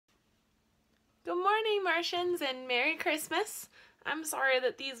Good morning, Martians, and Merry Christmas. I'm sorry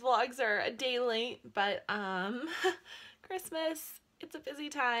that these vlogs are a day late, but Christmas, it's a busy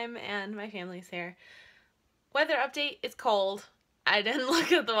time and my family's here. Weather update, it's cold. I didn't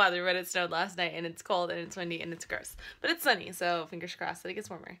look at the weather, but it snowed last night and it's cold and it's windy and it's gross. But it's sunny, so fingers crossed that it gets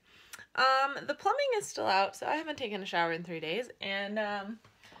warmer. The plumbing is still out, so I haven't taken a shower in 3 days, and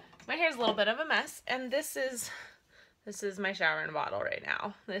my hair's a little bit of a mess, and this is my shower in a bottle right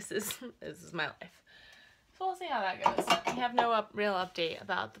now. This is my life. So we'll see how that goes. I have no real update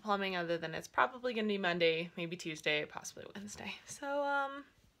about the plumbing other than it's probably going to be Monday, maybe Tuesday, possibly Wednesday. So,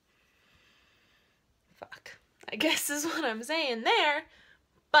 fuck. I guess is what I'm saying there.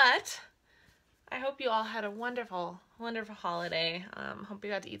 But I hope you all had a wonderful, wonderful holiday. Hope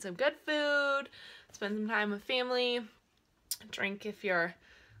you got to eat some good food, spend some time with family, drink if you're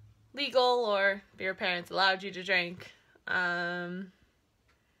legal or if your parents allowed you to drink.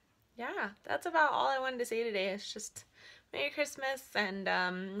 Yeah, that's about all I wanted to say today. It's just Merry Christmas, and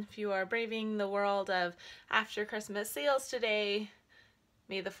if you are braving the world of after Christmas sales today,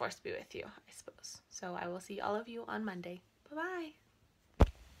 may the force be with you, I suppose. So I will see all of you on Monday. Bye-bye.